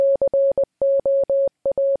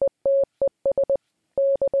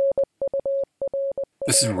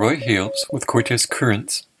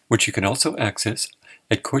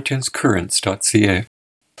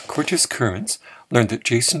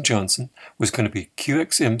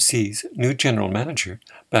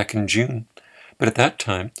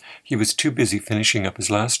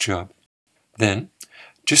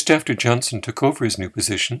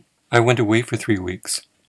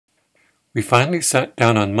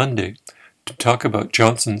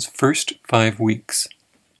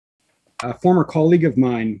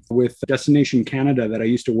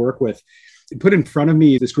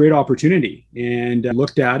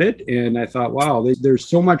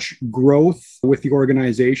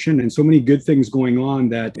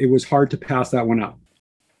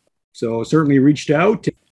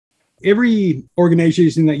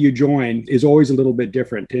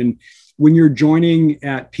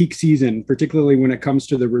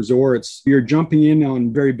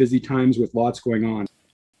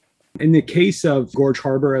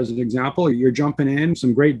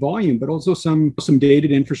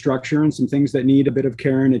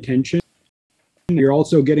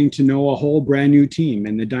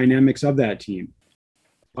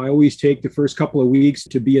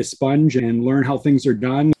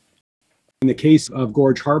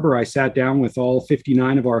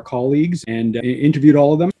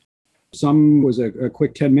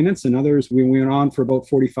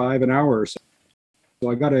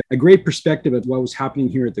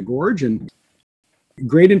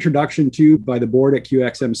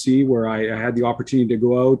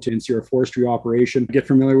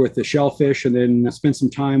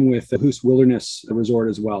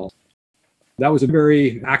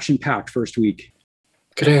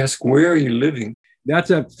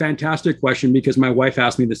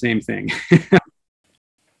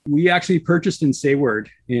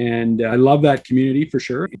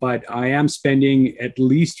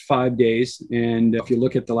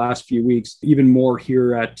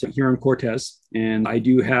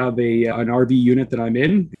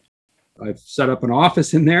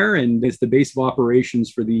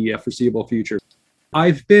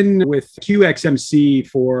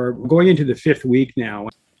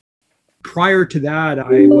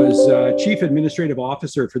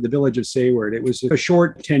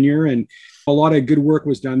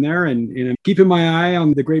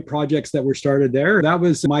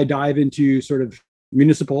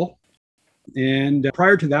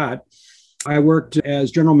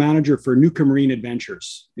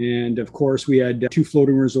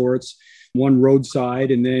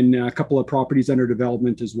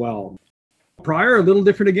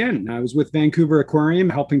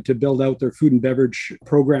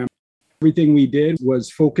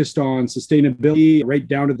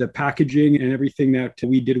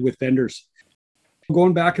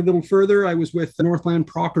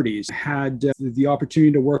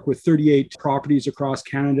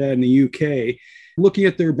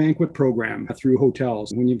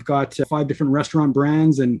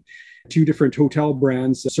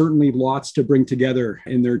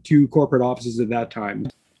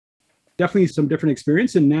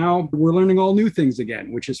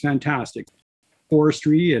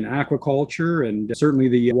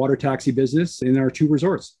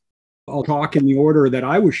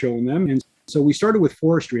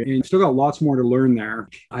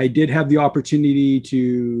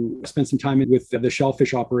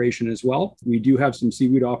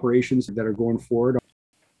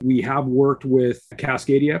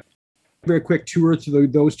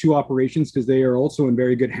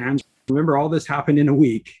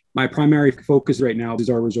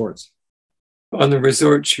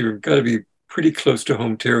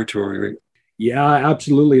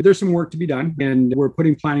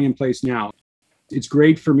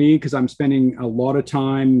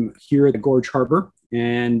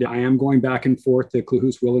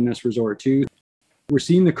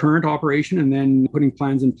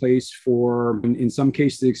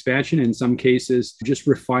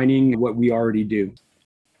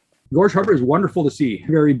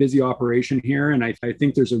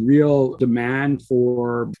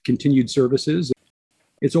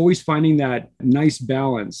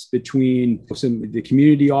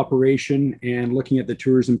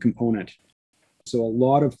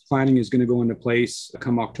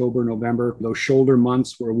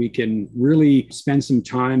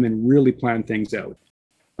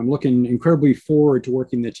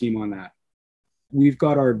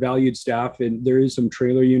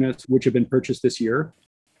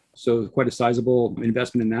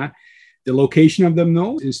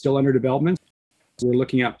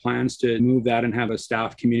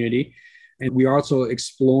And we are also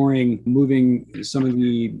exploring moving some of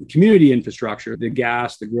the community infrastructure, the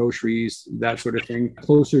gas, the groceries, that sort of thing,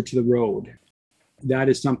 closer to the road. That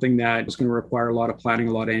is something that is going to require a lot of planning,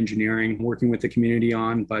 a lot of engineering, working with the community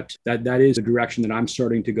on, but that is the direction that I'm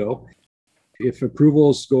starting to go. If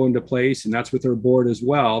approvals go into place, and that's with our board as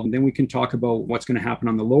well, then we can talk about what's going to happen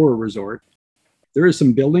on the lower resort. There is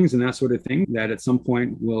some buildings and that sort of thing that at some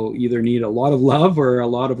point will either need a lot of love or a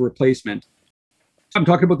lot of replacement. I'm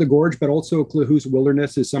talking about the gorge, but also Klahoose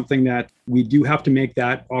Wilderness is something that we do have to make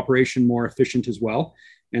that operation more efficient as well.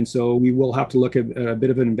 And so we will have to look at a bit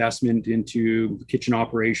of an investment into kitchen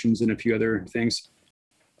operations and a few other things.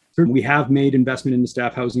 We have made investment in the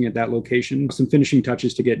staff housing at that location, some finishing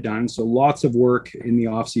touches to get done. So lots of work in the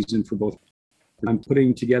off season for both. I'm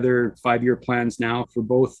putting together 5-year plans now for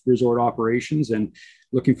both resort operations and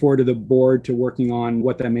looking forward to the board to working on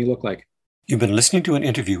what that may look like. You've been listening to an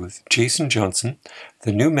interview with Jason Johnson,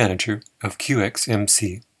 the new manager of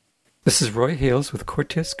QXMC. This is Roy Hales with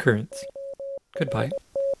Cortes Currents. Goodbye.